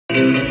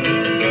Merry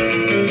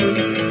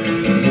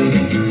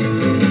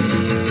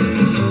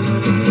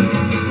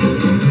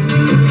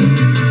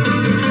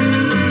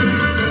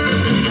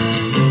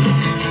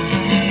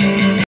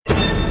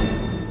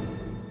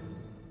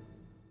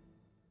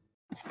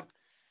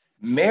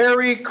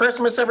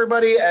Christmas,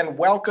 everybody, and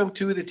welcome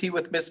to the Tea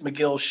with Miss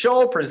McGill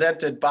show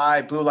presented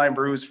by Blue Line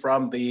Brews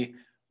from the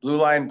Blue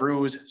Line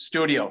Brews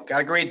studio.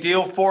 Got a great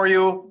deal for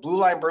you,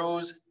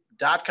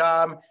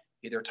 bluelinebrews.com.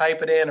 Either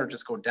type it in or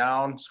just go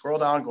down, scroll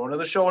down, go into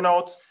the show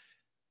notes.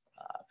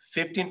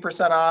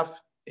 15%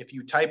 off if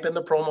you type in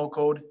the promo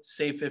code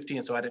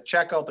SAVE15. So at a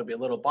checkout, there'll be a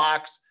little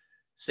box,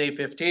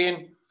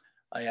 SAVE15,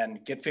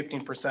 and get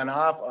 15%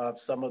 off of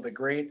some of the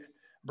great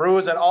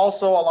brews. And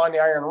also along the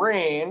Iron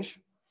Range,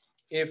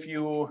 if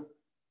you,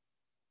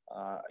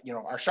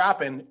 are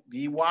shopping,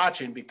 be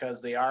watching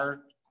because they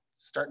are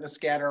starting to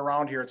scatter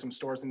around here at some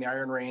stores in the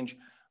Iron Range.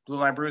 Blue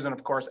Line Brews, and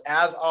of course,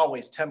 as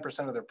always,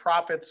 10% of their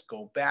profits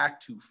go back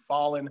to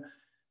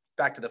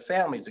the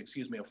families,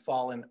 of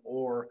fallen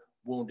or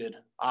wounded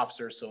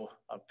officers. So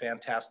a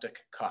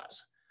fantastic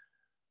cause.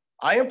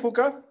 I am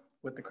Puka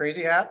with the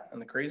crazy hat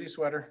and the crazy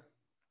sweater.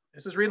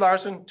 This is Reed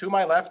Larson, to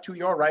my left, to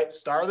your right,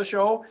 star of the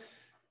show.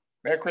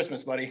 Merry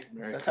Christmas, buddy.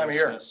 Merry It's that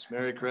Christmas. time of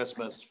year. Merry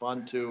Christmas.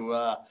 Fun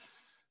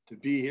to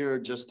be here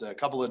just a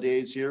couple of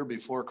days here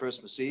before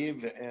Christmas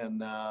Eve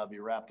and be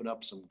wrapping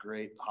up some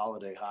great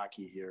holiday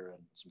hockey here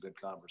and some good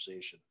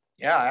conversation.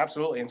 Yeah,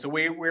 absolutely. And so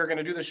we're going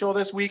to do the show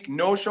this week.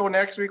 No show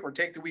next week. We'll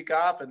take the week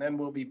off, and then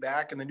we'll be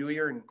back in the new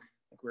year. And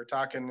like we were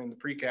talking in the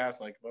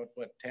precast, like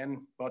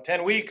about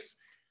 10 weeks,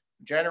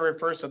 January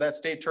 1st, so that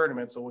state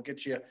tournament. So we'll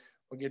get you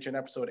an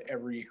episode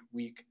every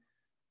week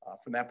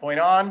from that point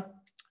on.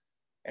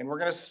 And we're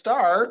going to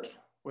start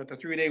with a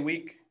 3-day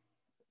week,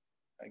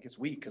 because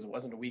it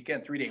wasn't a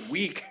weekend, 3-day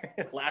week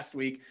last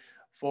week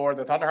for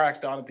the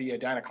Thunderhawks down at the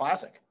Edina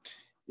Classic.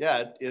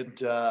 Yeah,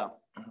 it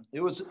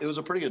was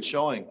a pretty good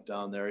showing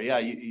down there. Yeah,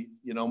 you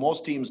know,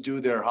 most teams do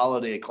their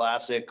holiday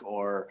classic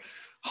or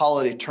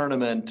holiday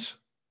tournament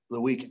the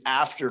week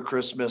after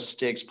Christmas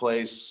takes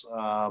place.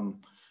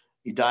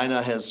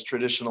 Edina has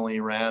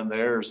traditionally ran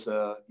theirs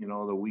the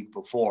week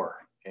before.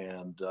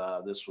 And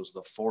this was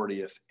the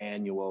 40th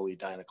annual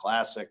Edina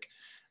Classic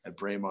at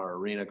Braemar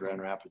Arena.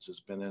 Grand Rapids has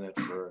been in it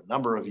for a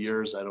number of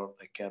years. I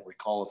can't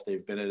recall if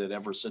they've been in it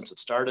ever since it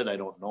started. I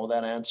don't know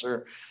that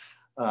answer.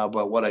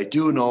 But what I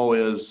do know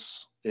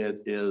is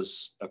it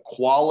is a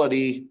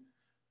quality,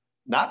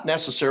 not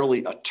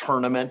necessarily a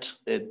tournament.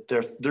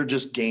 They're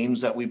just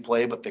games that we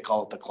play, but they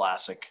call it the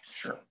Classic.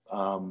 Sure.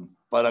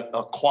 But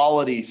a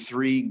quality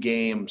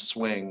 3-game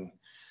swing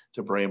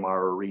to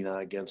Braemar Arena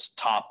against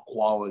top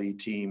quality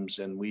teams.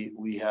 And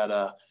we had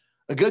a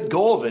good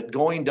go of it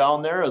going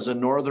down there as a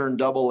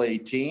Northern AA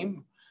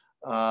team.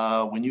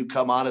 When you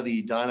come out of the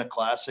Edina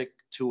Classic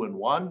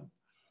 2-1,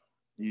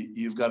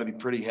 you've got to be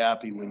pretty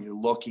happy when you're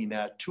looking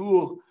at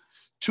two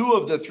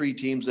of the 3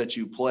 teams that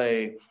you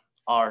play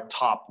are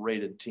top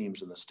rated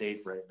teams in the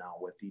state right now,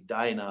 with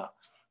Edina,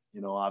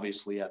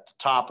 obviously at the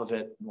top of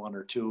it, 1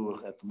 or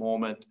 2 at the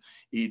moment.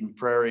 Eden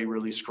Prairie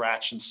really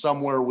scratching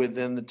somewhere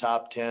within the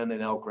top 10,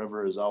 and Elk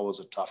River is always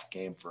a tough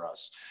game for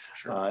us.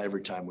 Sure.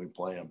 Every time we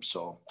play them.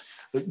 So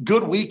a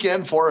good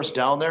weekend for us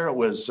down there. It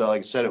was, like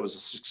I said, it was a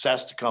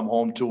success to come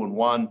home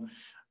 2-1.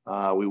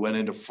 We went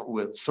into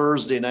with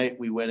Thursday night.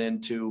 We went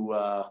into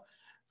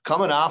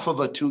coming off of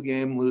a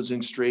 2-game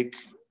losing streak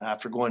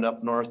after going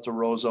up north to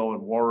Roseau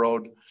and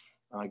Warroad,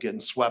 getting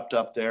swept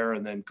up there,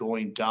 and then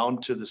going down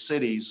to the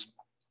cities,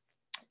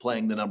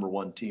 playing the number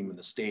 1 team in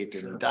the state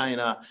in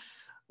Edina.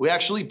 We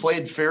actually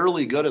played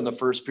fairly good in the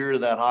first period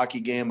of that hockey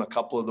game. A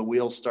couple of the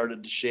wheels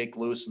started to shake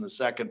loose in the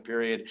second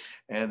period,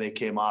 and they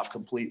came off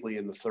completely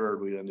in the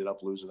third. We ended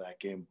up losing that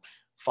game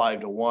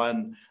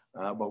 5-1,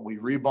 but we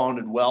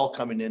rebounded well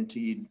coming into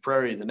Eden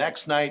Prairie the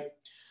next night.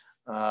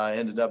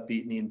 Ended up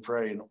beating Eden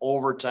Prairie in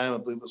overtime. I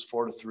believe it was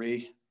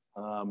 4-3.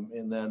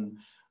 And then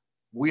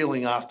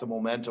wheeling off the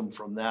momentum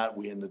from that,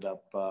 we ended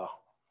up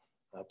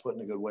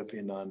putting a good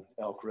whipping on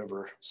Elk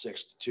River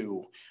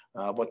 6-2.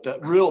 But the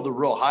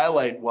real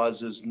highlight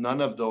is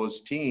none of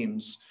those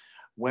teams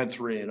went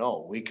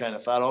 3-0. We kind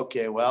of thought,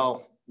 okay,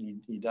 well,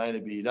 Edina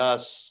beat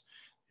us,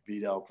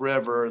 beat Elk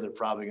River. They're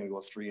probably going to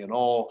go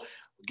 3-0.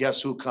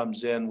 Guess who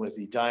comes in with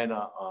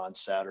Edina on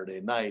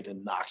Saturday night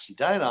and knocks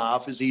Edina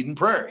off is Eden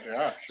Prairie.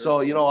 Yeah,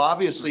 sure. So,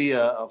 obviously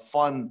a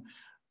fun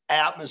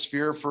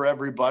atmosphere for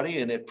everybody,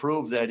 and it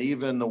proved that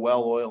even the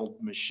well-oiled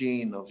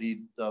machine of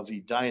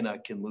Edina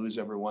can lose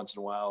every once in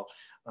a while.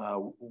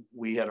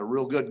 We had a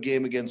real good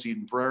game against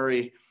Eden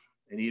Prairie,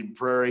 and Eden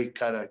Prairie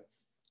kind of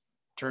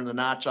turned the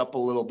notch up a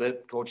little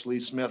bit. Coach Lee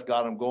Smith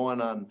got them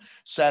going on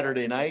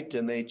Saturday night,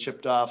 and they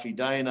chipped off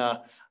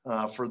Edina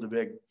for the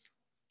big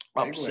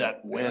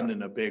upset win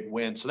and a big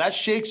win. So that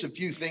shakes a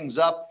few things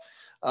up.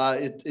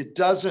 It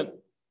doesn't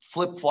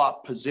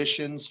flip-flop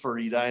positions for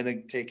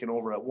Edina taking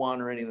over at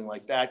 1 or anything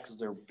like that, because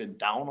they've been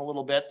down a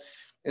little bit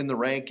in the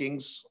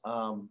rankings.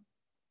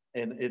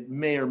 And it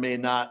may or may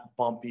not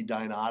bump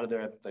Edina out of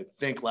there. I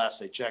think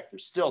last I checked, they're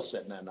still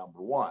sitting at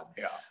number 1.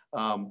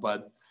 Yeah.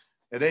 But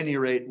at any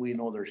rate, we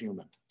know they're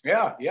human.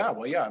 Yeah.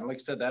 Well, yeah. And like I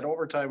said, that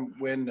overtime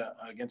win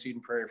against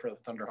Eden Prairie for the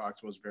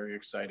Thunderhawks was very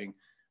exciting.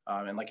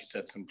 And like you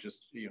said, some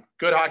just,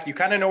 good hockey. You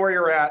kind of know where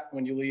you're at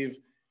when you leave,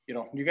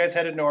 you guys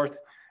headed north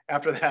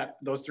after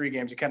those 3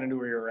 games, you kind of knew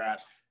where you were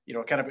at,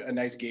 kind of a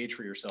nice gauge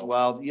for yourself.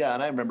 Well, yeah.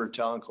 And I remember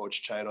telling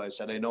Coach Chido, I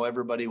said, I know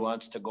everybody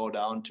wants to go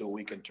down to a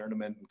weekend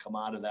tournament and come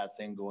out of that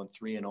thing going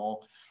 3-0.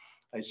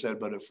 I said,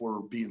 but if we're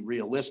being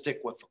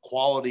realistic with the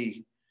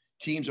quality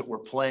teams that we're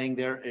playing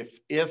there,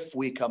 if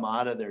we come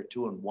out of there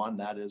 2-1,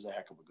 that is a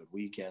heck of a good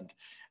weekend.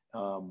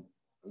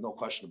 No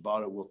question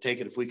about it. We'll take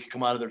it if we could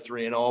come out of there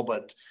 3-0,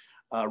 but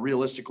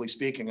realistically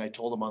speaking, I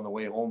told them on the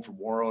way home from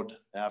Warroad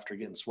after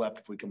getting swept,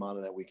 if we come out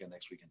of that weekend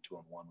next weekend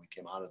 2-1, we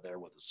came out of there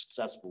with a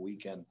successful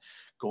weekend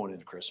going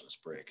into Christmas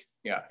break.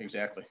 Yeah,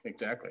 exactly.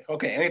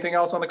 Okay. Anything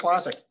else on the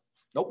Classic?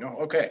 Nope. No.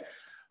 Okay.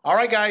 All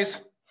right,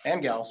 guys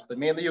and gals, but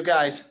mainly you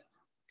guys,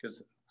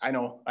 because I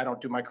know I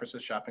don't do my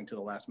Christmas shopping to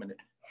the last minute.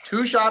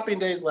 2 shopping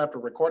days left.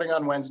 We're recording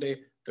on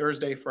Wednesday,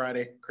 Thursday,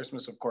 Friday,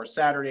 Christmas, of course,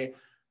 Saturday.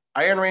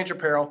 Iron Range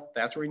Apparel.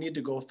 That's where you need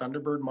to go.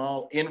 Thunderbird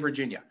Mall in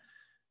Virginia.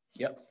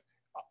 Yep.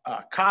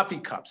 Coffee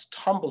cups,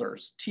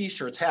 tumblers,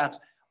 T-shirts, hats,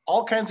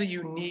 all kinds of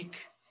unique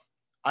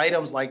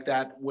items like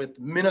that with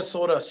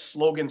Minnesota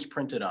slogans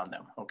printed on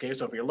them. Okay.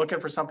 So if you're looking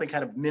for something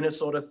kind of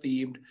Minnesota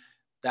themed,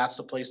 that's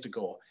the place to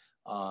go.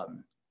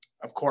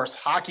 Of course,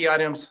 hockey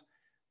items,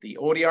 the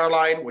ODR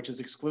line, which is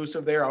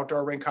exclusive there,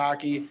 outdoor rink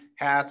hockey,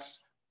 hats,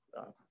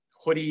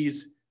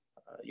 hoodies,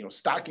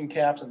 stocking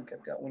caps. I've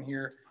got one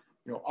here,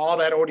 all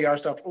that ODR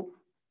stuff.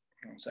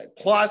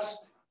 Plus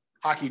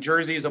hockey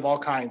jerseys of all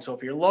kinds. So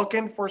if you're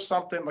looking for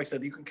something, like I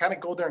said, you can kind of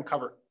go there and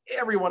cover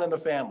everyone in the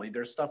family.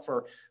 There's stuff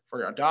for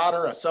a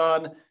daughter, a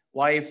son,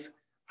 wife,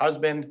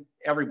 husband,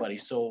 everybody.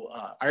 So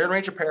Iron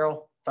Range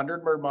Apparel,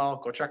 Thunderbird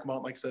Mall, go check them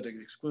out. Like I said,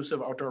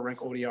 exclusive outdoor rink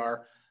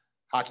ODR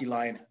hockey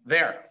line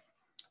there.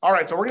 All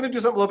right, so we're going to do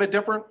something a little bit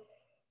different.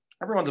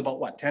 Everyone's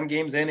about 10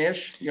 games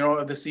in-ish,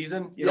 of the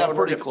season.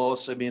 Pretty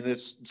close. I mean,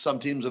 some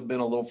teams have been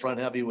a little front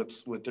heavy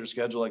with their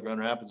schedule, like Grand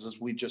Rapids.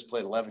 We just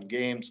played 11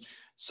 games.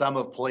 Some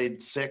have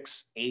played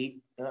 6,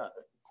 8,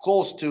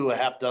 close to a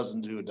half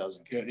dozen to a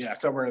dozen games. Yeah,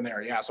 somewhere in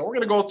there. Yeah, so we're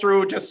going to go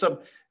through just some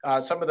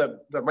of the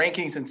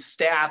rankings and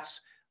stats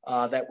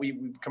that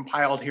we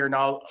compiled here.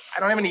 Now, I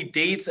don't have any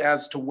dates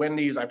as to when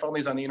I found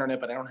these on the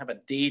internet, but I don't have a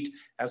date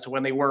as to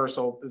when they were.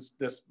 So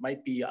this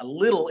might be a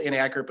little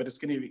inaccurate, but it's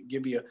going to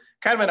give you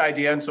kind of an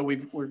idea. And so we're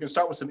going to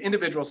start with some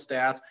individual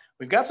stats.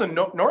 We've got some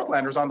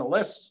Northlanders on the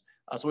list.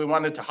 So we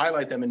wanted to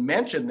highlight them and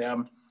mention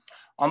them.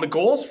 On the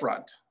goals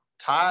front,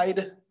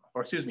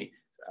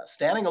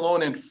 standing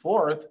alone in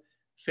 4th,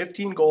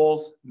 15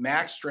 goals,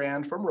 Max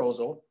Strand from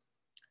Roseau.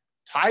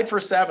 Tied for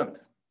 7th,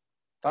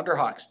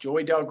 Thunderhawks,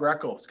 Joey Del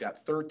Greco's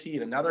got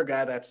 13. Another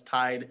guy that's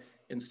tied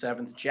in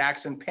 7th,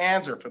 Jackson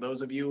Panzer. For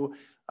those of you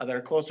that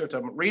are closer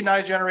to Reed and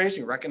I's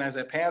generation, you recognize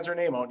that Panzer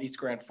name out in East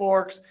Grand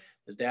Forks.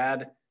 His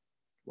dad,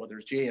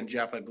 there's Jay and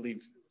Jeff. I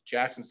believe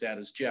Jackson's dad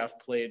is Jeff,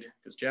 played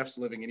because Jeff's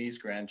living in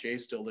East Grand.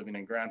 Jay's still living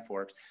in Grand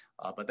Forks,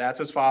 but that's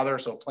his father.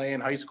 So playing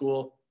high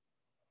school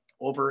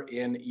over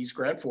in East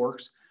Grand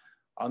Forks.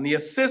 On the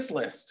assist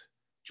list,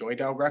 Joey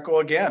Del Greco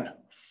again,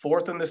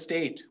 4th in the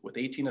state with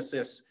 18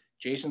 assists.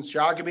 Jason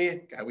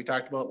Shagaby, guy we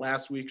talked about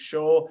last week's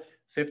show,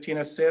 15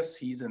 assists.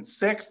 He's in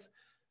 6th.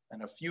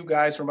 And a few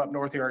guys from up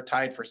north here are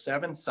tied for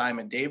 7.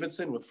 Simon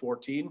Davidson with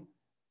 14.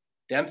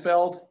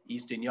 Denfeld,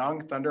 Easton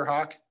Young,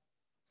 Thunderhawk,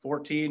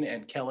 14.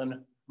 And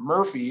Kellen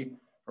Murphy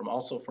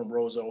also from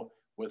Roseau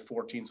with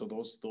 14. So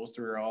those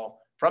 3 are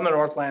all from the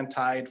Northland,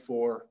 tied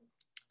for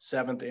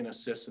 7th in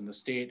assists in the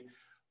state.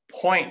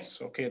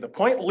 Points. Okay, the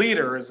point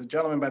leader is a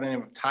gentleman by the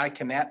name of Ty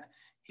Canet.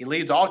 He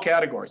leads all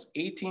categories,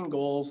 18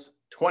 goals,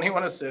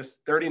 21 assists,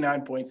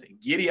 39 points.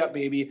 Giddy up,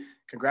 baby.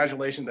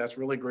 Congratulations. That's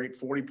really great.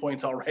 40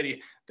 points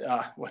already.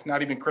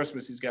 Not even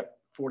Christmas. He's got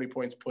 40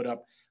 points put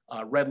up.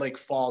 Red Lake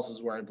Falls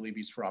is where I believe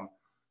he's from.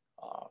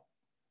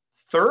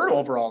 3rd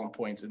overall in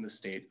points in the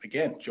state.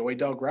 Again, Joey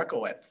Del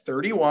Greco at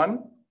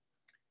 31.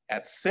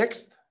 At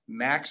 6th,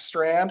 Max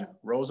Strand,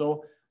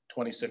 Roseau,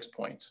 26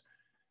 points.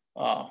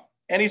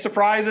 Any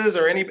surprises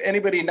or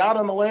anybody not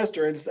on the list,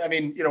 or we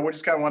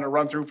just kind of want to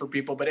run through for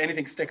people, but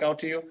anything stick out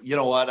to you? You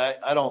know what?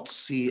 I don't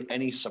see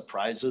any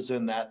surprises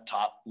in that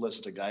top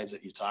list of guys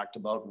that you talked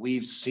about.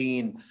 We've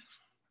seen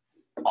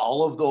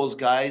all of those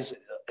guys,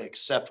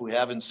 except we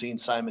haven't seen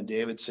Simon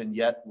Davidson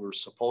yet. We're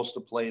supposed to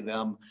play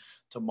them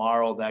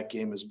tomorrow. That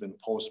game has been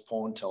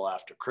postponed till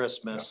after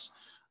Christmas.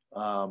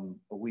 Yeah.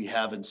 We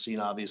haven't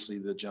seen, obviously,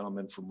 the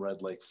gentleman from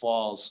Red Lake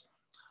Falls.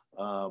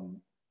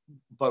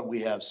 But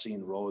we have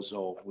seen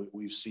Roseau.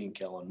 We've seen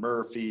Kellen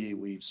Murphy.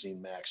 We've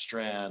seen Max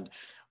Strand.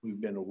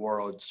 We've been to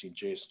Warroad, seen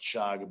Jason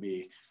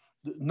Shagaby.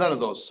 None of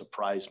those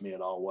surprised me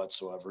at all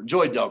whatsoever.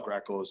 Joey Del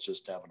Greco is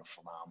just having a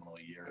phenomenal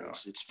year. Yeah.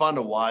 It's fun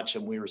to watch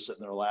him. We were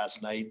sitting there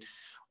last night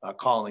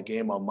calling the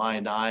game on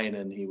My 9,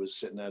 and he was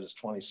sitting at his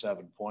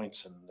 27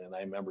 points. And I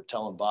remember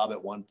telling Bob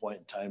at one point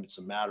in time, it's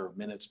a matter of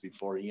minutes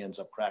before he ends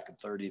up cracking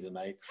 30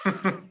 tonight.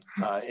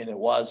 And it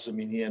was.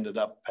 He ended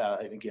up,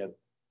 I think he had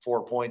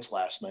 4 points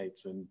last night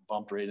and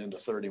bumped right into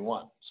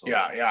 31. So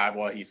Yeah.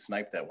 Well, he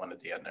sniped that one at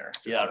the end there.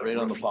 Right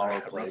on the power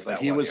play. But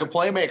he one, was a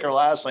playmaker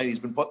last night. He's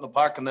been putting the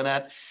puck in the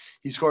net.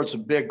 He scored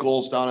some big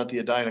goals down at the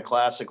Edina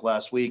Classic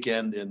last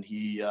weekend, and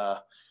he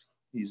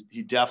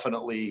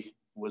definitely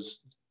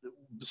was,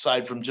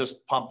 aside from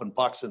just pumping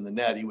pucks in the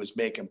net, he was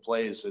making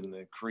plays and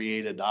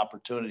created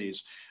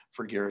opportunities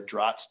for Garrett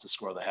Drotz to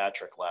score the hat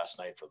trick last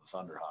night for the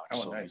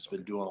Thunderhawks. So he's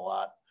been doing a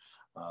lot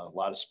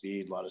of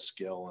speed, a lot of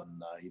skill,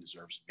 and he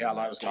deserves to be in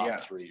the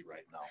top three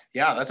right now.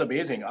 Yeah, that's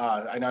amazing.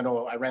 And I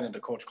know I ran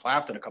into Coach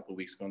Clafton a couple of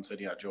weeks ago and said,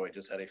 yeah, Joey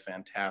just had a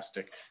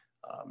fantastic,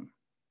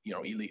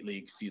 elite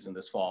league season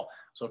this fall.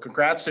 So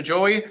congrats to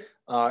Joey,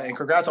 and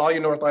congrats to all you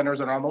Northlanders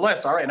that are on the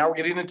list. All right, now we're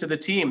getting into the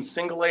team.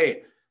 Single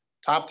A,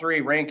 top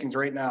three rankings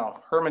right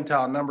now.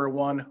 Hermantown, number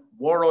 1.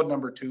 Warroad,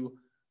 number 2.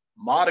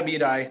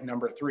 Matabidi,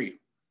 number 3.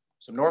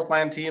 Some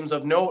Northland teams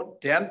of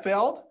note: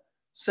 Denfeld,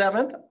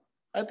 7th.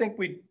 I think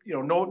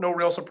no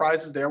real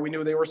surprises there. We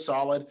knew they were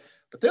solid,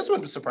 but this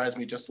one surprised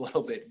me just a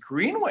little bit.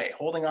 Greenway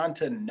holding on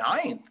to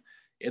 9th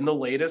in the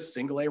latest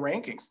single A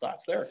rankings.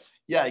 Thoughts there?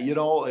 Yeah,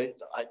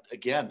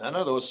 again, none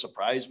of those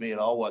surprised me at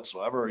all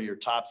whatsoever. Your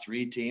top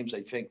 3 teams,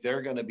 I think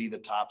they're going to be the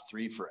top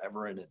 3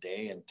 forever and a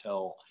day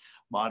until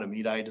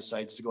Matamidi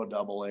decides to go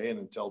double A and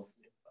until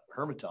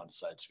Hermantown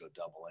decides to go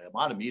double A.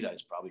 Matamidi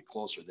is probably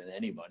closer than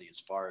anybody as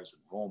far as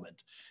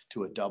enrollment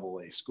to a double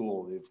A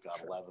school. They've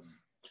got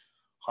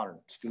 1,100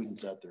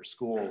 students at their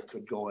school,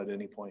 could go at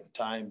any point in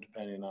time,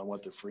 depending on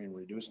what their free and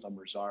reduced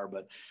numbers are,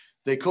 but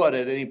they could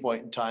at any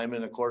point in time.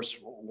 And of course,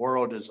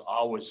 Warroad is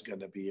always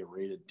going to be a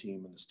rated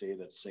team in the state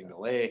at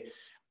single A.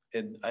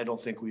 And I don't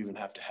think we even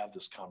have to have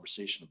this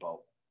conversation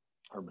about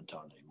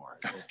Hermantown anymore.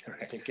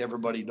 I think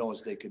everybody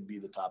knows they could be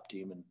the top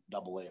team in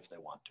double A if they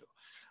want to.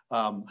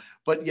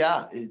 But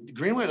yeah,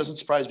 Greenway doesn't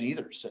surprise me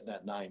either, sitting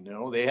at 9.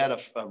 They had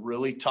a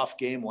really tough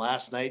game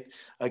last night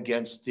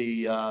against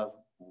the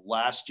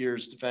last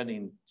year's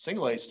defending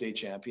single A state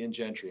champion,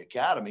 Gentry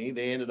Academy.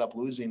 They ended up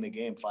losing the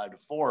game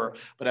 5-4,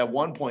 but at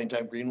one point in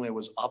time, Greenway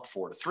was up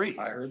 4-3.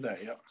 I heard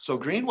that. Yeah. So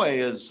Greenway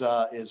is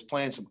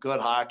playing some good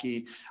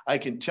hockey. I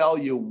can tell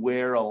you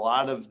where a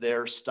lot of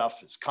their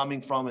stuff is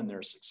coming from and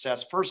their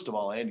success. First of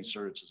all, Andy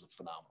Surdich is a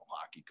phenomenal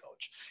hockey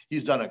coach.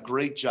 He's done a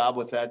great job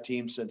with that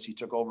team since he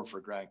took over for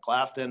Grant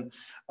Clafton,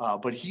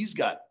 but he's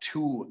got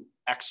 2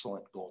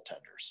 excellent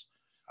goaltenders.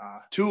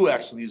 2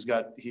 excellent.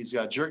 He's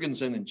got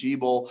Jurgensen and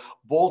Giebel.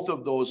 Both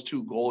of those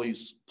 2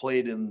 goalies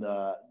played in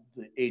the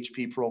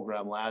HP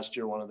program last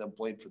year. One of them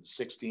played for the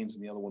 16s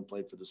and the other one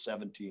played for the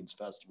 17s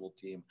festival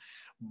team.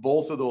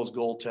 Both of those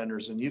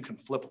goaltenders, and you can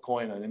flip a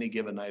coin on any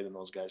given night, and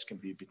those guys can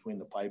be between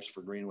the pipes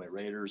for Greenway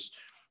Raiders.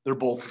 They're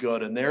both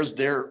good, and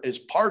there is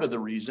part of the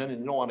reason,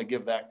 and you don't want to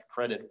give that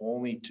credit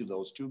only to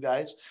those 2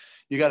 guys.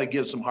 You got to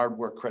give some hard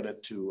work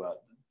credit to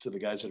the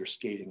guys that are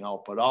skating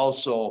out, but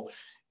also,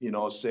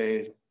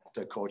 say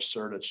to Coach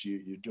Surdich,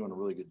 you're doing a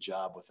really good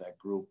job with that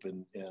group,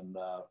 and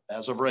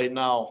as of right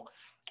now,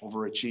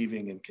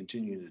 overachieving and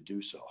continuing to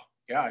do so.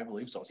 Yeah, I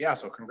believe so. Yeah,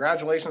 so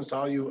congratulations to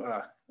all you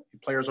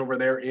players over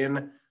there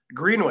in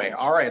Greenway.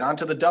 All right, on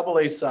to the double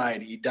A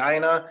side.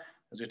 Edina,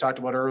 as we talked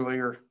about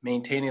earlier,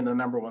 maintaining the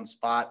number 1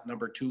 spot.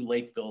 Number 2,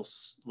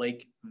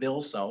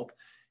 Lakeville South,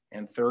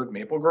 and 3rd,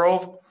 Maple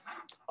Grove.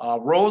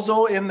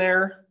 Roseau in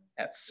there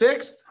at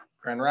 6th.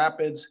 Grand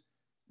Rapids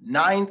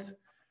 9th.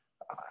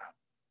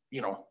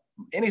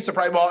 Any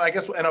surprise? Well, I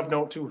guess, and of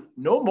note too,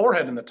 no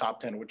Moorhead in the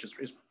top 10, which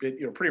is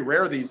pretty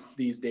rare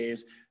these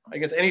days. I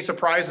guess any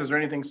surprises or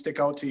anything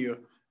stick out to you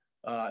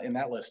in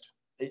that list?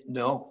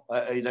 No,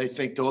 I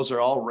think those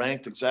are all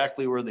ranked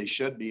exactly where they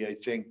should be. I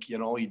think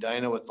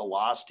Edina with the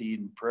loss to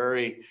Eden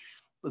Prairie,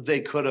 they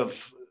could have,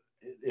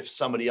 if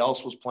somebody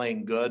else was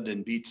playing good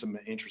and beat some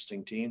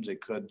interesting teams, they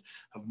could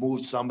have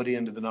moved somebody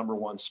into the number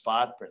 1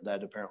 spot. But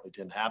that apparently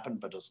didn't happen,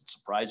 but doesn't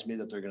surprise me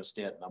that they're going to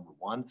stay at number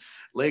 1.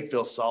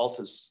 Lakeville South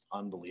is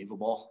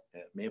unbelievable.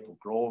 Maple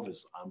Grove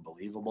is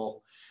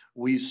unbelievable.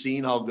 We've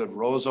seen how good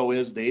Roseau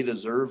is. They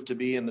deserve to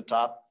be in the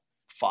top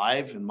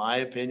 5, in my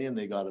opinion.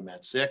 They got them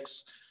at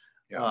 6.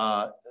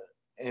 Yeah.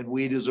 And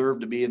we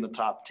deserve to be in the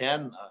top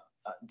 10.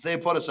 They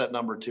put us at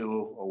number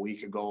 2 a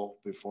week ago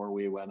before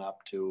we went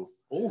up to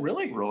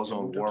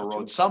Roseau and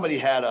Warroad. Somebody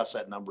had us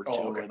at number 2,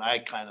 okay. And I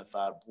kind of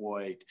thought,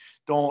 boy,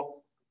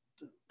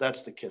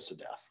 that's the kiss of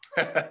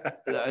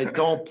death.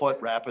 Don't put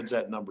Rapids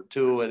at number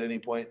 2 at any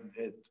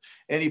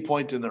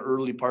point in the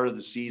early part of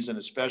the season,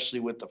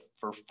 especially with the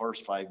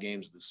first 5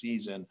 games of the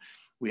season.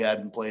 We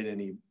hadn't played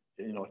any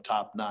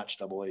top-notch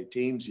double A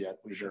teams yet.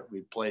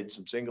 We played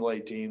some single A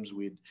teams.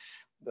 We'd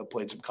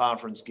played some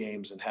conference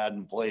games and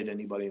hadn't played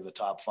anybody in the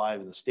top 5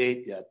 in the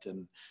state yet.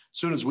 And as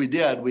soon as we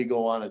did, we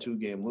go on a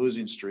 2-game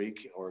losing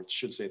streak, or it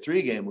should say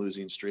 3-game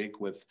losing streak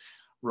with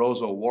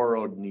Roseau,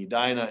 Warroad, and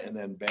Edina, and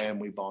then bam,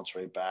 we bounce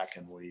right back,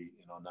 and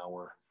now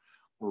we're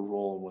we're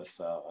rolling with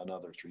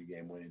another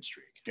 3-game winning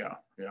streak. Yeah.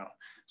 Yeah.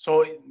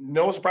 So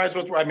no surprise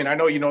with, I mean, I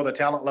know, you know, the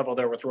talent level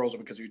there with Rosa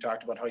because you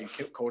talked about how you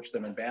coach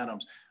them in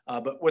Bantams,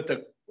 but with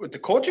the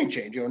coaching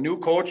change, you know, new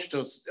coach,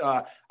 just,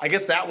 I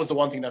guess that was the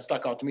one thing that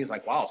stuck out to me is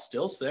like, wow,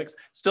 still 6,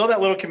 still that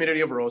little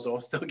community of Rosa,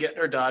 still getting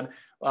her done.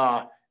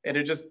 And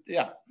it just,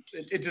 yeah,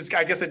 it just,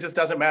 I guess it just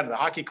doesn't matter. The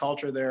hockey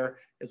culture there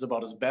is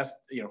about as best,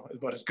 you know,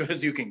 about as good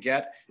as you can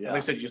get. Yeah. And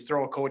like I said, you just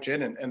throw a coach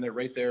in and they're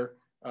right there.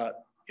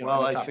 You know,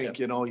 well, I think,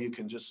 10. You know, you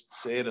can just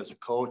say it as a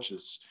coach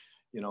is,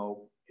 you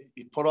know,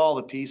 you put all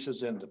the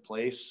pieces into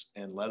place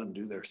and let them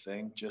do their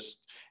thing.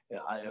 Just,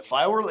 if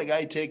I were the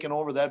guy taking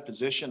over that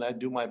position, I'd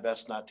do my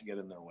best not to get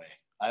in their way.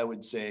 I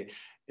would say,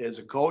 as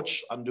a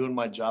coach, I'm doing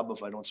my job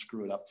if I don't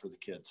screw it up for the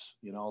kids.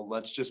 You know,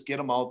 let's just get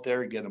them out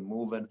there, get them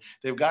moving.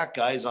 They've got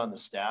guys on the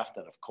staff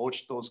that have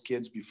coached those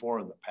kids before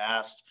in the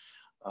past,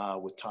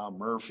 with Tom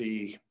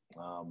Murphy,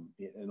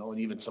 you know,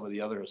 and even some of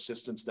the other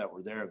assistants that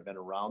were there have been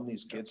around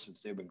these kids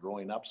since they've been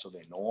growing up, so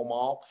they know them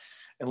all.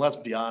 And let's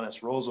be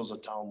honest, Roseau's a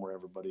town where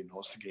everybody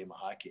knows the game of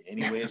hockey.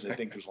 Anyways, I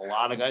think there's a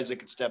lot of guys that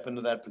could step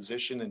into that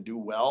position and do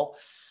well.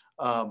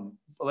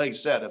 Like I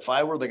said, if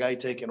I were the guy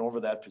taking over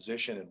that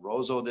position in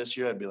Roseau this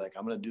year, I'd be like,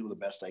 I'm going to do the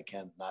best I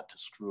can not to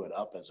screw it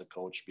up as a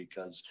coach,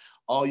 because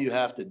all you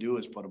have to do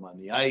is put them on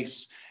the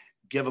ice,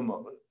 give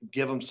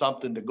them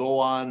something to go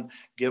on,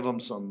 give them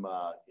some,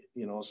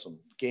 you know, some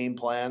game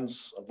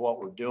plans of what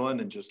we're doing,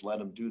 and just let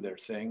them do their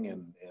thing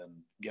and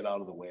get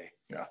out of the way.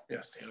 Yeah.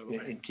 Yeah. Stay out of the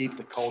way. And keep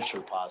the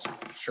culture positive.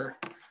 Sure.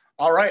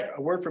 All right.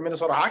 A word for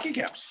Minnesota Hockey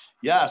Camps.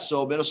 Yeah.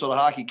 So Minnesota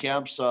Hockey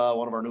Camps,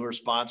 one of our newer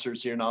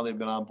sponsors here now. They've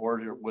been on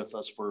board here with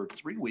us for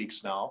 3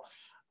 weeks now.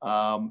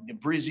 In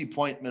Breezy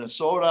Point,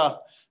 Minnesota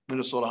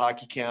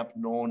Hockey Camp,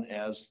 known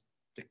as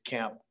the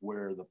camp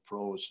where the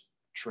pros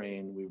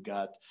train. We've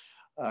got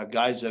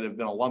guys that have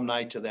been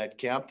alumni to that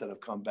camp that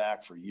have come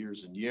back for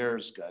years and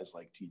years. Guys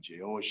like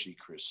TJ Oshie,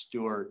 Chris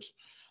Stewart,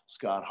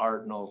 Scott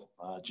Hartnell,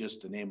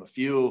 just to name a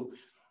few.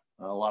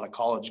 A lot of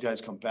college guys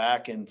come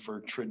back, and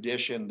for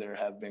tradition, there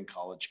have been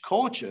college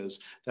coaches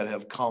that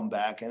have come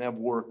back and have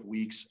worked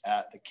weeks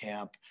at the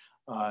camp.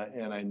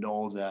 And I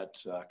know that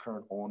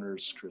current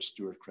owners, Chris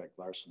Stewart, Craig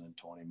Larson, and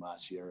Tony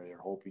Massieri, are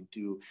hoping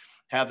to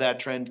have that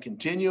trend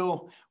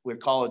continue with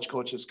college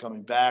coaches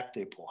coming back.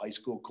 They pull high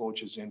school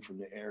coaches in from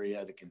the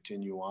area to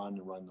continue on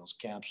and run those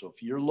camps. So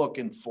if you're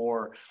looking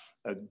for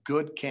a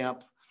good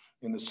camp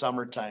in the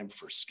summertime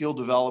for skill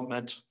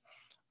development,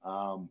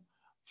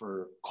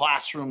 for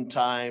classroom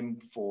time,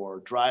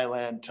 for dry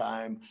land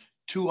time,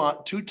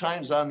 two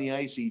times on the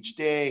ice each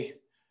day,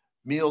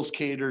 meals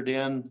catered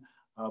in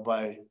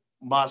by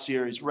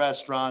Massieri's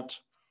restaurant,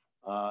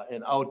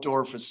 an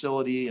outdoor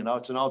facility, and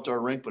it's an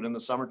outdoor rink, but in the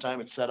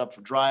summertime it's set up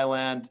for dry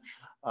land.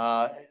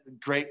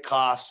 Great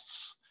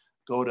costs.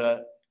 Go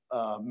to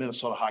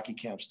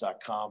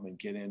MinnesotaHockeyCamps.com and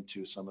get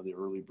into some of the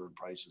early bird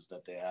prices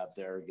that they have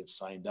there. Get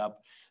signed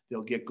up.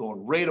 They'll get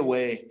going right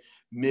away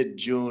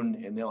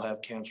mid-June, and they'll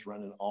have camps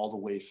running all the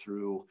way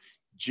through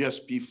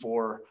just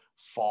before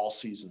fall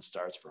season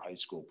starts for high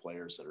school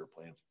players that are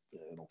playing,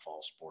 you know,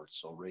 fall sports.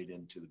 So right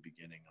into the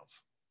beginning of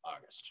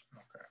August.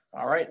 Okay.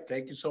 All right.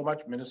 Thank you so much,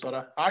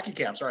 Minnesota Hockey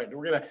Camps. All right.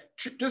 We're going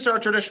to just our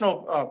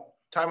traditional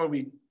time when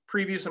we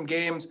preview some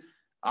games.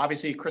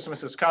 Obviously,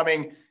 Christmas is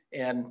coming,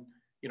 and,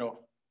 you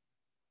know,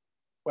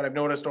 what I've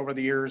noticed over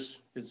the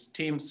years is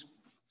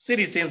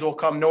cities teams will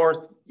come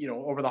north, you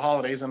know, over the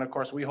holidays. And of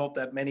course, we hope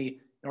that many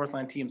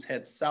Northland teams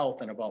head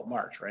south in about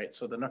March, right?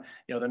 So the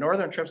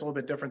northern trip's a little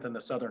bit different than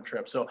the southern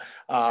trip. So,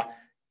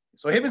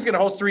 so Hibbins going to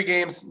host 3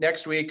 games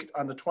next week.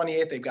 On the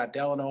 28th, they've got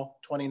Delano,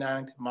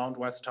 29th, Mound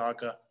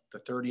Westonka, the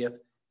 30th,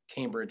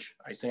 Cambridge,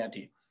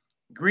 Isanti.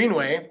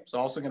 Greenway is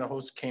also going to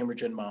host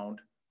Cambridge and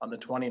Mound on the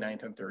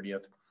 29th and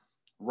 30th.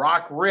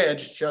 Rock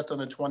Ridge, just on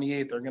the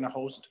 28th, they're going to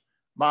host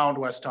Mound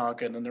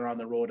Westonka, and then they're on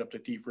the road up to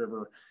Thief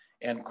River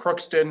and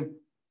Crookston.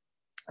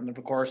 And then,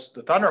 of course,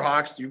 the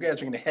Thunderhawks, you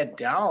guys are going to head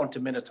down to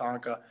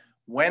Minnetonka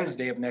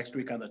Wednesday of next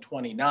week on the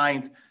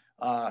 29th.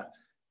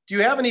 Do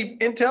you have any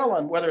intel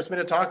on whether it's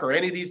Minnetonka or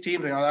any of these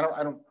teams? You know,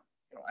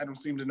 I don't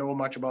seem to know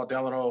much about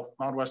Delano,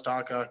 Mount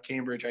Westonka,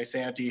 Cambridge,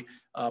 Isanti,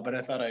 but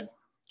I thought I'd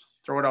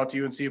throw it out to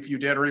you and see if you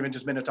did, or even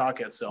just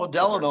Minnetonka itself. Well,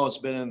 Delano has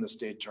been in the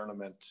state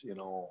tournament, you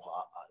know,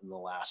 in the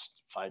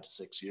last 5 to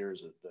 6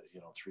 years,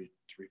 you know, three,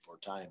 4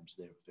 times.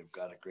 They've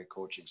got a great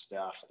coaching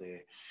staff.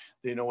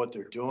 They know what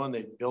they're doing.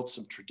 They've built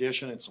some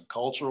tradition and some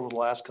culture over the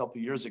last couple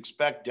of years.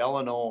 Expect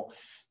Delano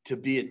to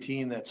be a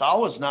team that's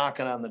always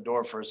knocking on the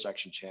door for a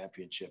section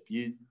championship.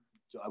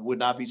 I would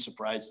not be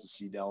surprised to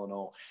see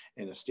Delano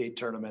in a state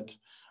tournament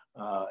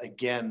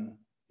again,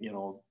 you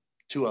know,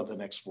 2 of the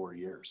next 4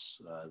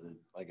 years.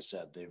 Like I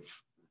said,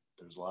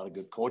 there's a lot of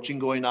good coaching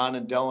going on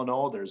in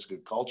Delano. There's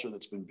good culture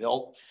that's been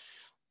built.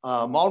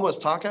 Mound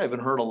Westonka, I haven't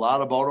heard a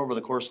lot about over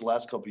the course of the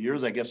last couple of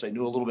years. I guess I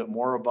knew a little bit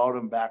more about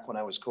him back when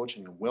I was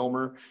coaching in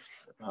Wilmer.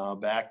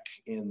 back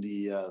in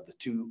the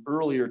two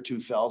earlier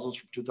 2000s,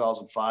 from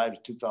 2005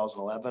 to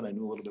 2011. I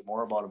knew a little bit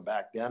more about them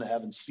back then. I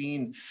haven't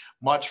seen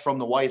much from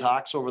the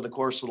Whitehawks over the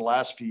course of the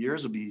last few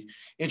years. It'll be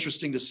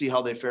interesting to see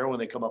how they fare when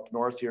they come up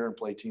north here and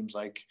play teams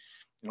like,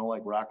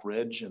 like Rock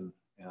Ridge and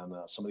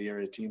some of the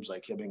area teams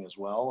like Hibbing as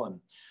well. And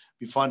it'd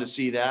be fun to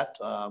see that.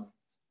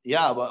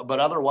 But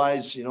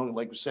otherwise,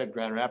 like we said,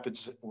 Grand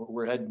Rapids,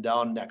 we're heading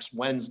down next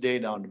Wednesday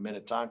down to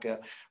Minnetonka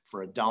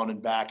for a down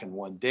and back in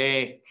one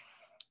day.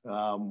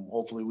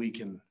 Hopefully we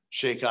can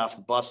shake off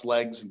the bus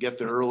legs and get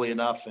there early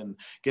enough and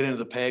get into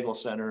the Pagel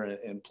Center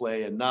and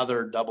play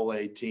another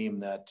AA team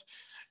that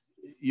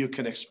you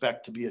can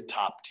expect to be a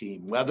top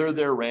team, whether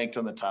they're ranked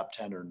on the top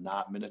 10 or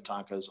not.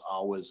 Minnetonka is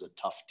always a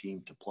tough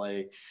team to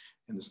play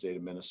in the state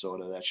of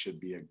Minnesota. That should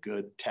be a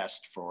good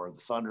test for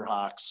the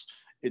Thunderhawks.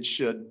 It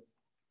should,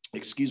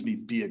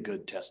 be a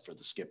good test for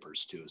the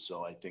Skippers too.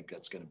 So I think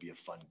that's going to be a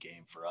fun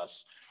game for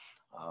us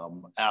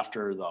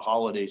after the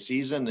holiday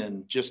season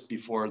and just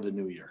before the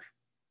new year.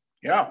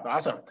 Yeah,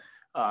 awesome.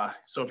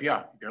 So if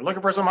you're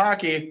looking for some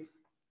hockey,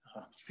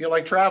 feel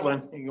like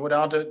traveling, you can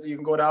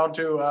go down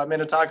to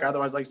Minnetonka.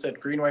 Otherwise, like I said,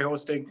 Greenway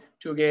hosting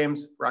 2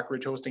 games, Rock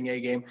Ridge hosting a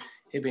game,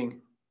 Hibbing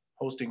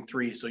hosting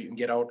 3. So you can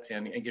get out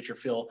and get your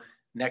fill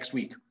next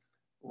week.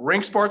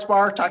 Rink Sports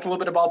Bar, talked a little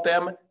bit about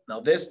them. Now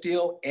this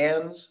deal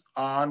ends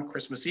on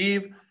Christmas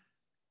Eve.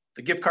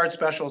 The gift card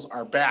specials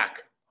are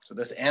back. So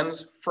this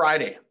ends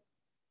Friday.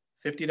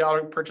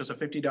 $50 purchase a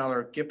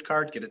 $50 gift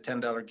card, get a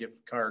 $10 gift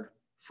card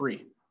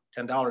free.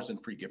 $10 in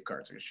free gift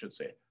cards, I should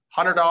say.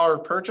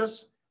 $100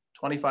 purchase,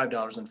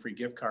 $25 in free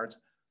gift cards.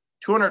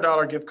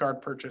 $200 gift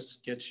card purchase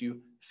gets you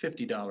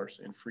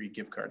 $50 in free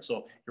gift cards.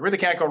 So you really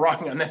can't go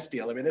wrong on this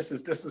deal. I mean, this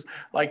is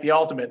like the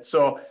ultimate.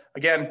 So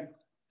again,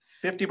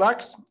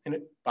 $50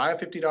 and buy a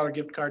 $50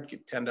 gift card,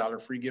 get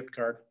 $10 free gift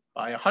card.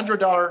 Buy a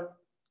 $100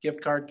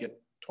 gift card, get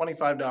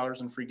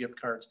 $25 in free gift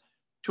cards.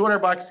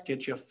 $200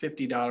 get you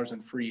 $50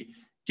 in free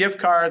gift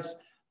cards.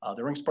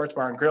 The Rink Sports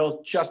Bar and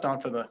Grill, just on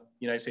for the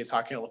United States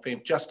Hockey Hall of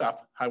Fame, just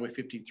off Highway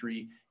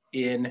 53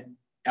 in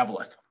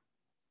Eveleth.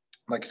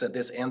 Like I said,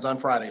 this ends on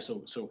Friday,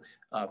 so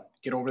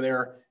get over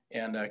there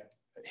and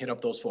hit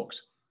up those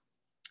folks.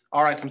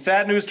 All right, some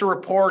sad news to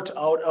report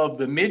out of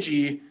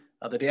Bemidji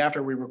the day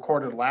after we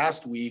recorded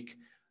last week.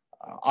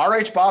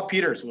 RH Bob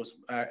Peters, who was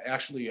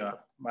actually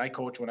my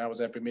coach when I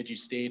was at Bemidji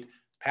State,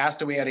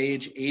 passed away at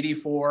age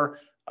 84.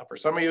 For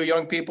some of you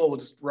young people, we'll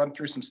just run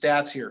through some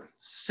stats here.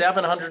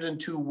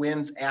 702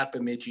 wins at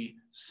Bemidji,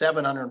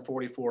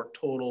 744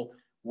 total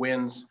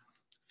wins.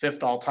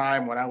 5th all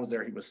time. When I was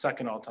there, he was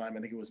 2nd all time.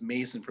 I think it was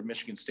Mason from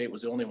Michigan State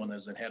was the only one that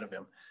was ahead of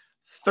him.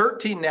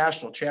 13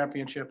 national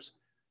championships,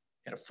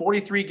 had a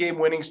 43-game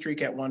winning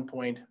streak at one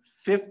point,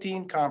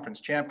 15 conference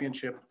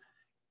championship.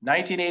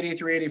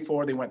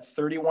 1983-84, they went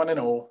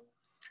 31-0.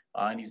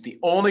 And he's the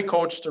only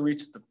coach to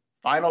reach the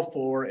Final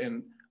Four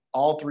in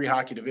all 3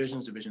 hockey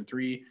divisions, Division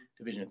III,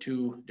 Division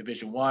II,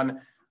 Division I.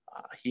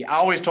 He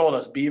always told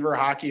us Beaver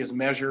hockey is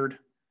measured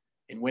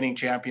in winning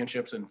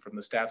championships. And from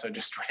the stats I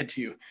just read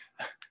to you,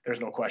 there's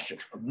no question.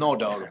 No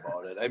doubt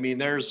about it. I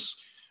mean,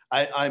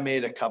 I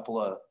made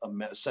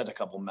sent a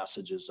couple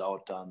messages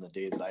out on the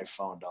day that I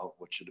found out,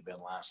 which should have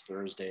been last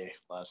Thursday,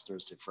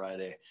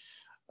 Friday,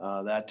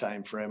 that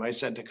time frame. I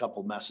sent a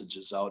couple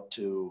messages out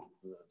to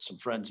some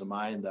friends of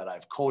mine that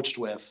I've coached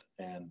with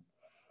and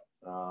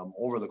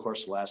over the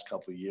course of the last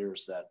couple of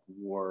years that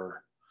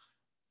were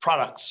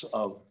products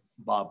of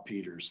Bob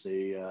Peters.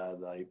 They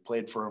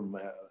played for him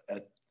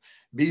at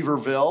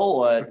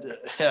Beaverville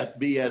at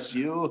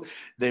BSU.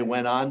 They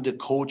went on to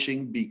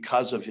coaching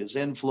because of his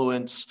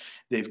influence.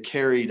 They've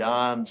carried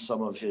on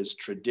some of his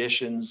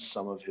traditions,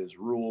 some of his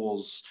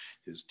rules,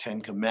 his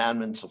 10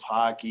 commandments of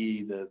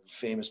hockey, the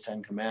famous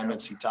 10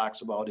 commandments he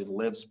talks about and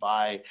lives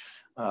by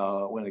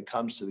when it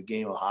comes to the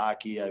game of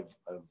hockey. I've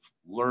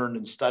learned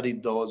and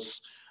studied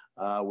those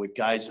with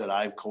guys that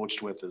I've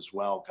coached with as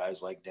well,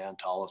 guys like Dan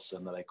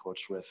Tollefson that I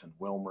coached with in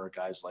Wilmer,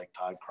 guys like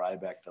Todd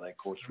Krybeck that I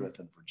coached with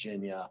in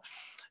Virginia,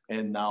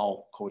 and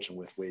now coaching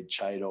with Wade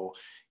Chido.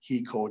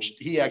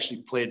 He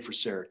actually played for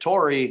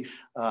Sartori,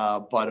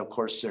 but of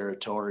course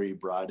Sartori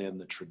brought in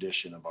the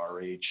tradition of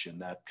RH,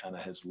 and that kind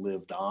of has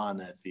lived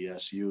on at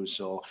BSU.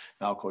 So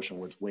now coaching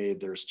with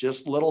Wade, there's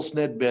just little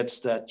snippets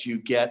that you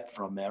get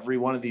from every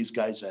one of these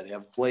guys that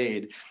have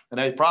played. And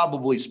I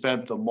probably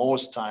spent the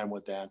most time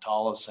with Dan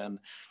Tollefson,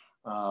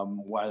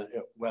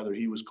 whether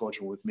he was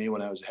coaching with me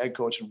when I was a head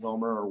coach in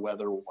Wilmer, or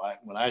whether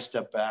when I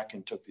stepped back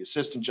and took the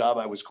assistant job,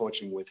 I was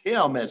coaching with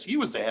him as he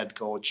was the head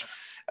coach.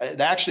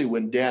 And actually,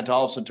 when Dan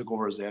Tollefson took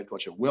over as the head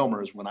coach at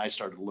Wilmer is when I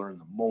started to learn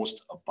the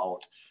most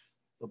about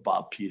the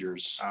Bob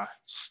Peters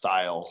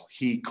style.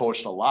 He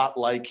coached a lot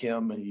like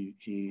him. And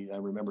I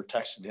remember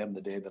texting him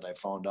the day that I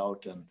found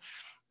out,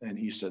 and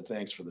he said,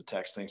 "Thanks for the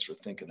text. Thanks for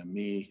thinking of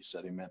me." He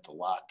said he meant a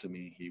lot to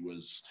me. He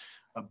was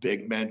a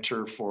big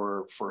mentor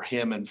for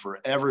him and for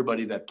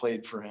everybody that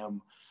played for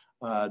him.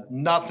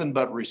 Nothing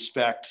but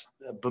respect.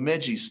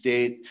 Bemidji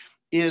State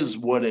is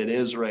what it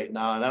is right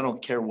now. And I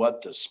don't care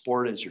what the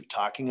sport is you're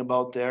talking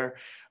about there,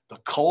 the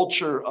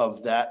culture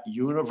of that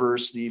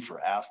university for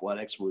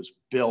athletics was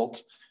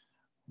built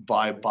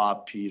by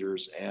Bob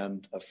Peters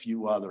and a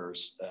few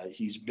others.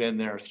 He's been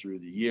there through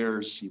the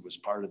years. He was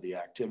part of the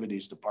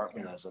activities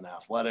department as an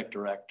athletic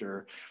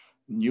director.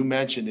 And you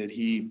mentioned it.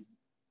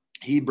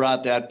 He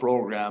brought that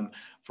program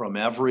from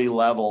every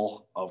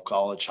level of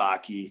college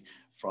hockey,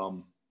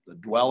 from the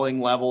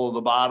dwelling level of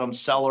the bottom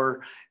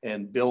cellar,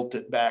 and built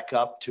it back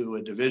up to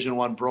a Division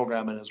I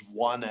program, and has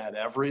won at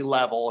every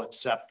level,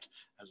 except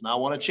has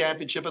not won a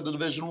championship at the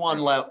Division I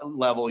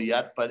level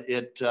yet, but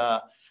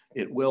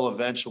it will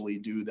eventually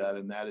do that.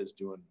 And that is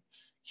doing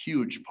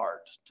huge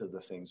part to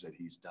the things that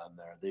he's done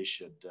there. They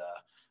should,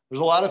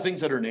 there's a lot of things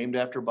that are named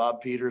after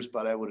Bob Peters,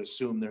 but I would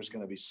assume there's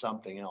going to be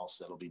something else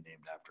that'll be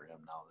named after him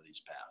now that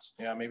he's passed.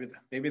 Yeah,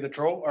 maybe the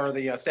trophy or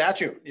the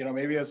statue.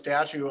 Maybe a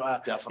statue.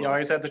 Definitely. I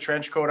always had the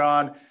trench coat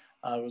on.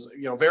 It was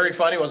very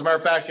funny. As a matter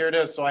of fact, here it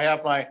is. So I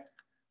have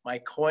my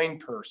coin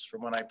purse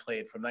from when I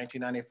played from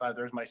 1995.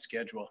 There's my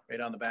schedule right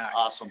on the back.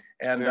 Awesome.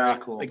 And very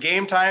cool. The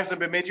game times in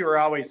Bemidji were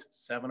always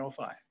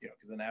 7:05.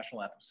 Because the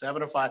national anthem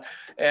 7:05.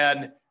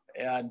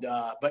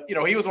 But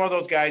he was one of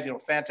those guys,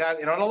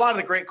 fantastic. And a lot of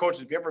the great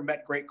coaches, if you ever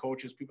met great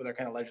coaches, people that are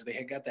kind of legends,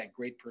 they got that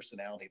great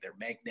personality. They're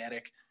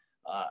magnetic.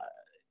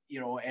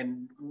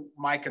 And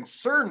my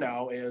concern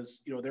now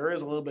is, there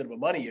is a little bit of a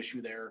money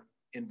issue there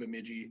in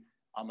Bemidji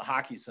on the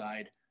hockey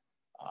side.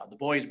 The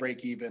boys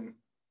break even,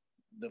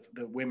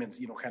 the women's,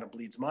 kind of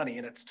bleeds money,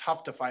 and it's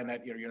tough to find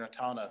that, you're in a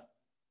town of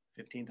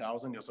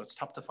 15,000, so it's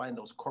tough to find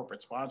those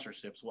corporate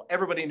sponsorships. Well,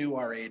 everybody knew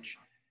RH.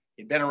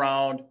 He'd been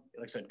around,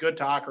 like I said, good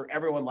talker.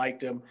 Everyone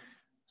liked him.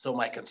 So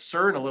my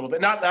concern a little bit,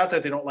 not that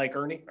they don't like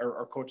Ernie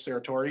or Coach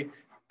Saratori,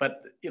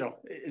 but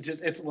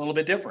it's a little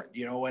bit different,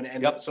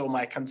 and Yep. So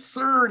my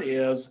concern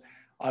is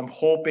I'm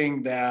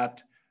hoping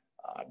that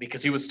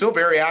because he was still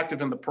very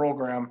active in the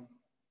program,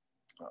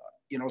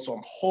 so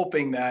I'm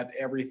hoping that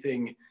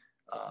everything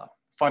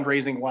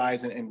fundraising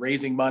wise and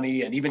raising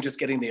money and even just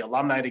getting the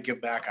alumni to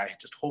give back, I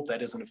just hope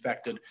that isn't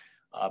affected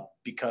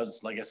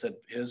because, like I said,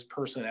 his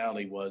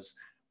personality was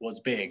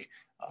big.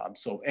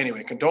 So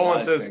anyway,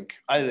 condolences.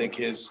 I think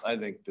his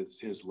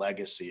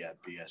legacy at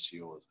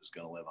BSU is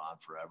going to live on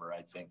forever.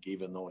 I think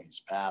even though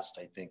he's passed,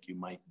 I think you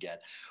might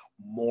get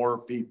more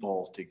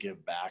people to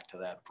give back to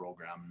that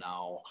program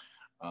now.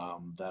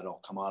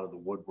 That'll come out of the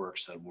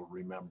woodworks that will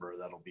remember.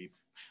 That'll be,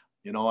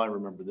 I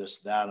remember this,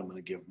 that. I'm going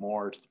to give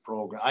more to the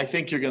program. I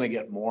think you're going to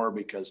get more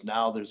because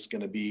now there's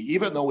going to be,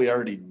 even though we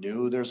already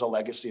knew there's a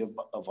legacy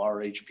of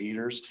R.H.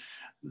 Peters,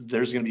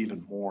 there's going to be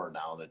even more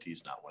now that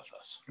he's not with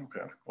us.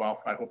 Okay.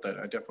 Well, I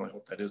definitely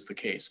hope that is the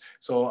case.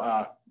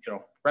 So,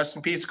 rest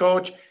in peace,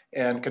 Coach,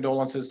 and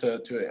condolences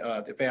to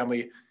the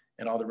family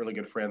and all the really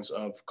good friends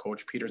of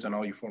Coach Peters and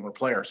all you former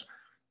players.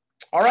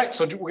 All right.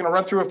 So we're going to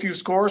run through a few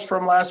scores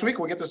from last week.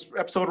 We'll get this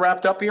episode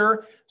wrapped up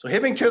here. So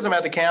Hibbing Chisholm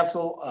had to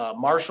cancel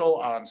Marshall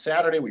on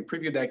Saturday. We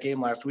previewed that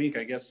game last week.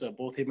 I guess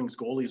both Hibbing's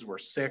goalies were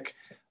sick.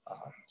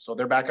 So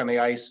they're back on the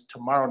ice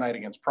tomorrow night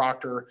against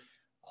Proctor.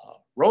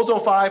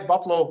 Roseau 5,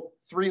 Buffalo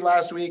 3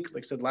 last week.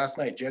 Like I said, last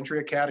night, Gentry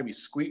Academy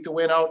squeaked a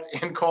win out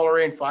in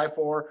Coleraine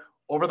 5-4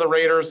 over the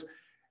Raiders.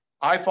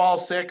 I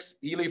Falls 6,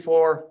 Ely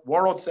 4,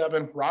 Warroad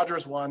 7,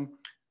 Rogers 1.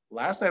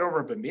 Last night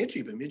over at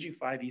Bemidji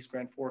 5, East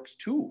Grand Forks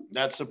 2.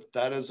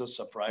 That is a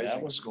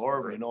surprising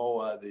score. We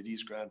know that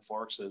East Grand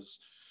Forks is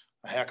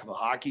a heck of a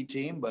hockey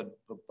team, but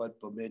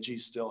Bemidji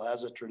still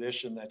has a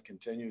tradition that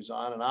continues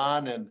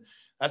on, and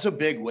that's a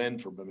big win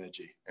for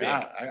Bemidji. Big.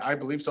 Yeah, I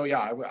believe so. Yeah,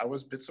 I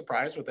was a bit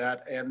surprised with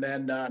that. And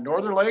then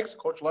Northern Lakes,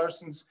 Coach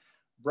Larson's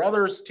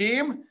brothers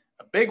team,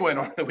 a big win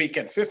over the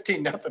weekend,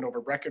 15-0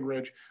 over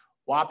Breckenridge,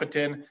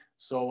 Wahpeton.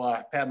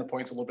 So padding the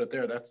points a little bit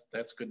there.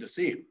 That's good to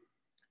see.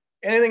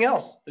 Anything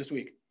else this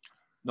week?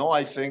 No,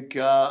 I think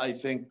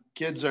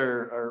kids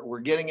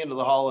we're getting into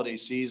the holiday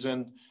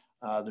season.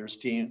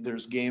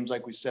 There's games,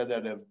 like we said,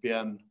 that have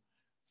been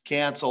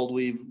canceled.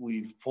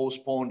 We've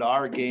postponed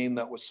our game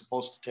that was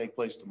supposed to take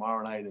place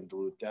tomorrow night in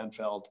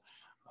Duluth-Denfeld.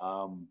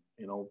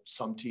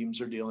 Some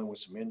teams are dealing with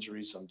some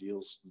injuries. Some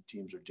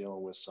teams are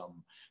dealing with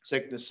some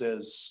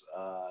sicknesses.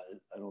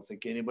 I don't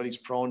think anybody's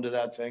prone to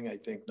that thing. I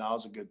think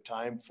now's a good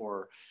time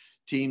for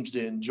teams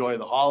to enjoy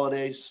the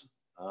holidays,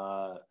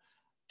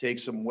 take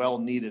some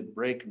well-needed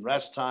break and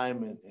rest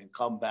time, and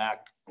come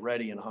back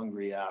ready and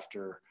hungry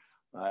after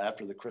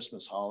the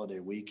Christmas holiday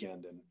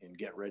weekend and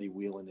get ready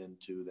wheeling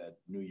into that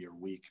New Year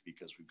week,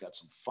 because we've got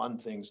some fun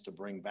things to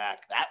bring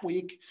back that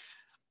week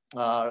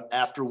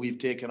after we've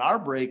taken our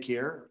break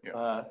here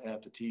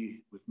at the Tea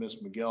with Miss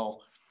McGill.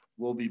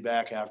 We'll be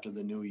back after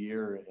the New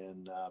Year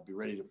and be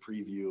ready to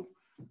preview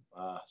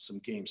some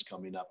games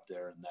coming up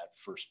there in that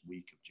first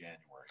week of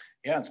January.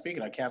 Yeah, and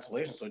speaking of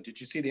cancellation, so did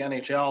you see the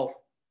NHL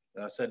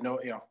said no,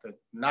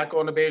 not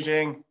going to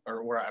Beijing,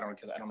 or where I don't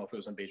know if it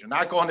was in Beijing,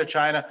 not going to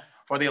China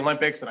for the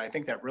Olympics. And I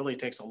think that really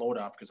takes a load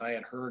off, because I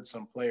had heard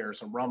some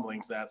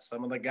rumblings that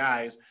some of the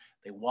guys,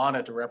 they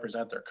wanted to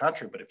represent their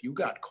country, but if you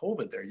got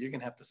COVID there, you're going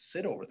to have to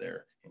sit over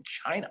there in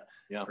China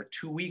for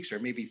 2 weeks or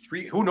maybe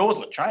 3. Who knows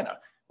with China?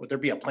 Would there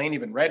be a plane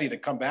even ready to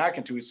come back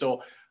into?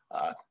 So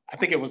I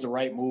think it was the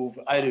right move.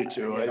 I do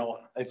too.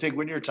 I I think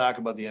when you're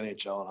talking about the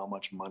NHL and how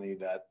much money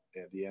that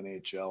the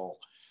NHL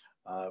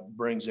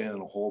brings in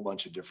a whole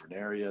bunch of different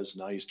areas.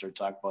 Now you start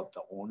talking about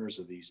the owners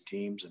of these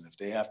teams, and if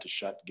they have to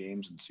shut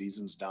games and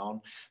seasons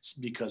down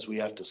because we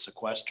have to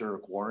sequester or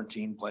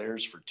quarantine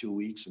players for 2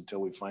 weeks until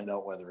we find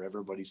out whether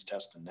everybody's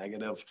testing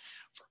negative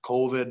for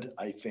COVID,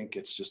 I think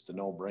it's just a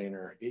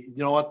no-brainer. You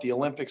know what? The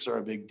Olympics are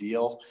a big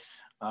deal.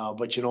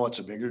 But you know what's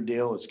a bigger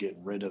deal? It's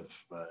getting rid of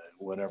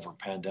whatever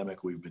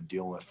pandemic we've been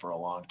dealing with for a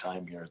long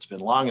time here. It's been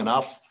long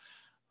enough.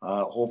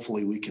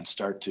 Hopefully we can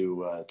start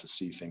to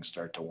see things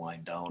start to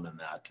wind down in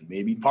that. And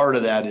maybe part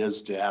of that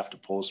is to have to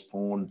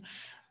postpone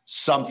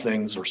some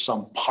things or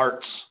some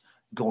parts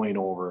going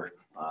over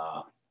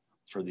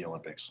for the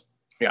Olympics.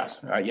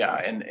 Yes. Yeah.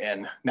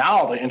 And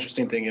now the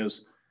interesting thing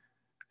is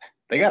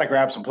they got to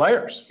grab some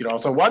players,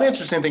 So one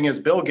interesting thing is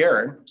Bill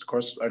Guerin, of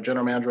course, our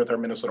general manager with our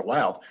Minnesota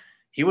Wild.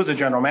 He was a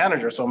general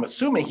manager, so I'm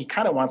assuming he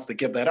kind of wants to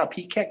give that up.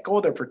 He can't go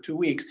there for 2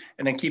 weeks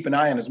and then keep an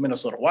eye on his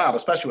Minnesota Wild,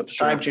 especially with the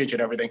time change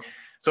and everything.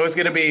 So it's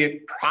going to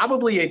be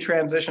probably a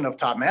transition of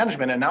top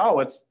management. And now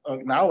it's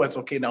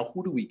okay. Now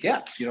who do we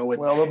get? Well,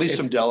 there'll be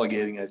some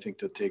delegating, I think,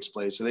 that takes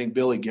place. I think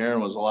Billy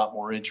Guerin was a lot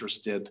more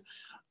interested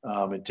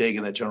in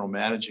taking that general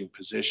managing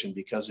position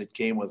because it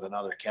came with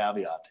another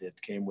caveat.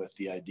 It came with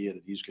the idea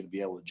that he's going to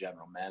be able to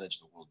general manage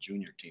the World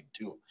Junior team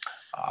too.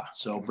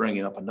 So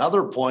bringing up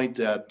another point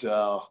that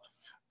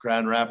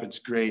Grand Rapids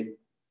great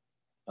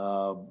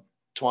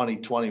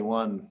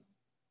 2021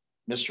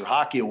 Mr.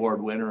 Hockey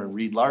Award winner and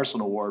Reed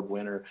Larson Award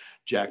winner,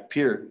 Jack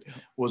Peart,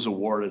 was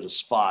awarded a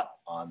spot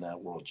on that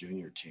World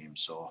Junior team.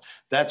 So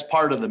that's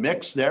part of the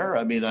mix there.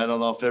 I mean, I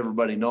don't know if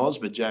everybody knows,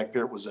 but Jack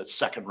Peart was a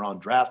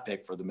second-round draft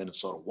pick for the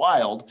Minnesota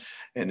Wild.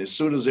 And as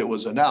soon as it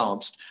was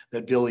announced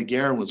that Billy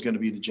Guerin was going to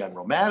be the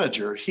general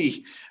manager,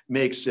 he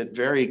makes it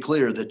very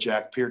clear that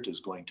Jack Peart is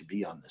going to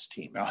be on this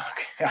team.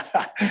 Okay.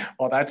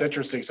 Well, that's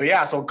interesting. So,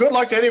 yeah, so good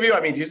luck to any of you.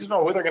 I mean, you just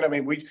know who they're going to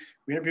mean. We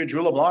interviewed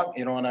Drew LeBlanc,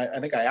 and I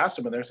think I asked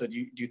him in there, said,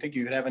 do you think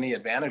you could have any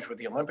advantage with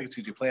the Olympics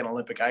because you play on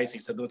Olympic ice? He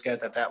said those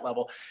guys at that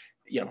level,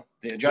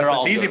 the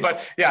adjustment's easy,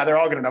 but yeah, they're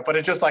all good enough. But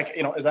it's just like,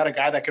 is that a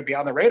guy that could be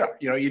on the radar?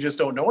 You just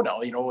don't know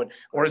now,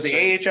 or is the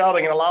AHL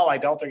they're going to allow? I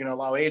doubt they're going to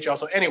allow AHL.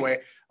 So anyway,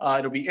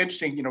 it'll be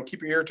interesting,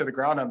 keep your ear to the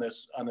ground on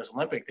this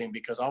Olympic thing,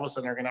 because all of a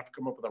sudden they're going to have to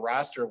come up with a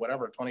roster,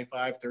 whatever,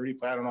 25, 30,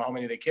 I don't know how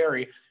many they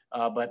carry,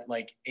 but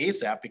like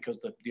ASAP, because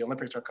the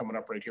Olympics are coming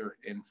up right here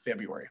in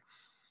February.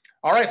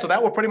 All right. So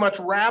that will pretty much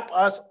wrap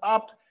us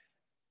up.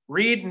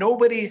 Reed,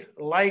 nobody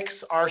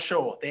likes our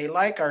show. They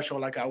like our show.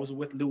 Like I was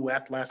with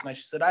Louette last night.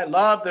 She said, I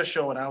love the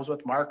show. And I was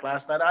with Mark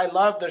last night. I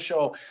love the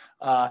show.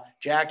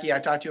 Jackie, I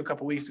talked to you a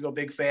couple weeks ago,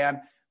 big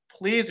fan.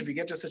 Please, if you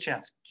get just a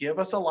chance, give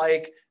us a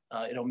like.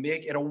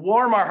 It'll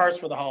warm our hearts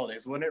for the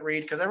holidays, wouldn't it,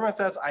 Reed? Because everyone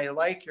says, I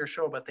like your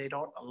show, but they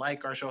don't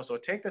like our show. So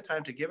take the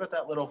time to give it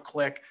that little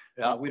click.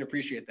 We'd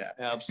appreciate that.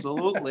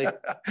 Absolutely.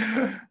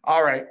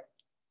 All right.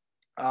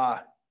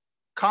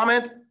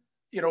 Comment.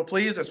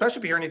 Please, especially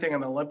if you hear anything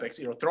on the Olympics,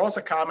 throw us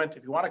a comment.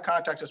 If you want to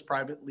contact us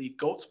privately,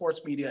 Goat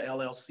Sports Media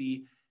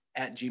LLC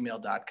at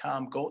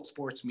gmail.com, Goat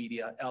Sports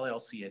Media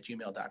LLC at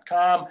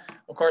gmail.com.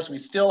 Of course, we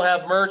still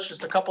have merch,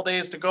 just a couple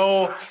days to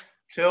go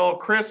till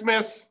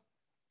Christmas.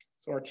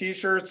 So our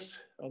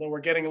t-shirts, although we're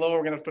getting low,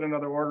 we're going to put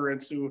another order in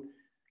soon.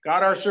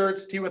 Got our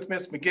shirts, Tea with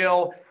Miss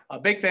McGill.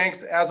 Big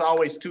thanks, as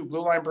always, to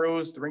Blue Line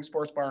Brews, the Ring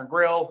Sports Bar and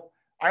Grill,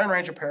 Iron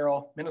Range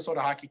Apparel,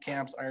 Minnesota Hockey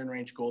Camps, Iron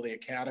Range Goalie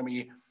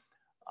Academy.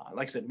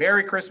 Like I said,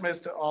 Merry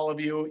Christmas to all of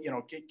you.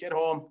 Get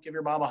home, give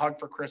your mom a hug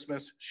for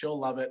Christmas. She'll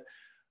love it.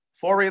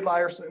 For Reed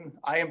Lyerson,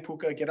 I am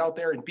Puka. Get out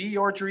there and be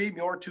your dream,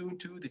 your tune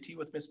to the Tea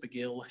with Miss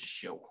McGill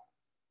show.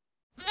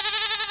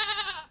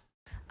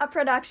 A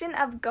production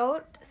of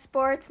Goat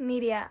Sports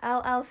Media,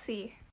 LLC.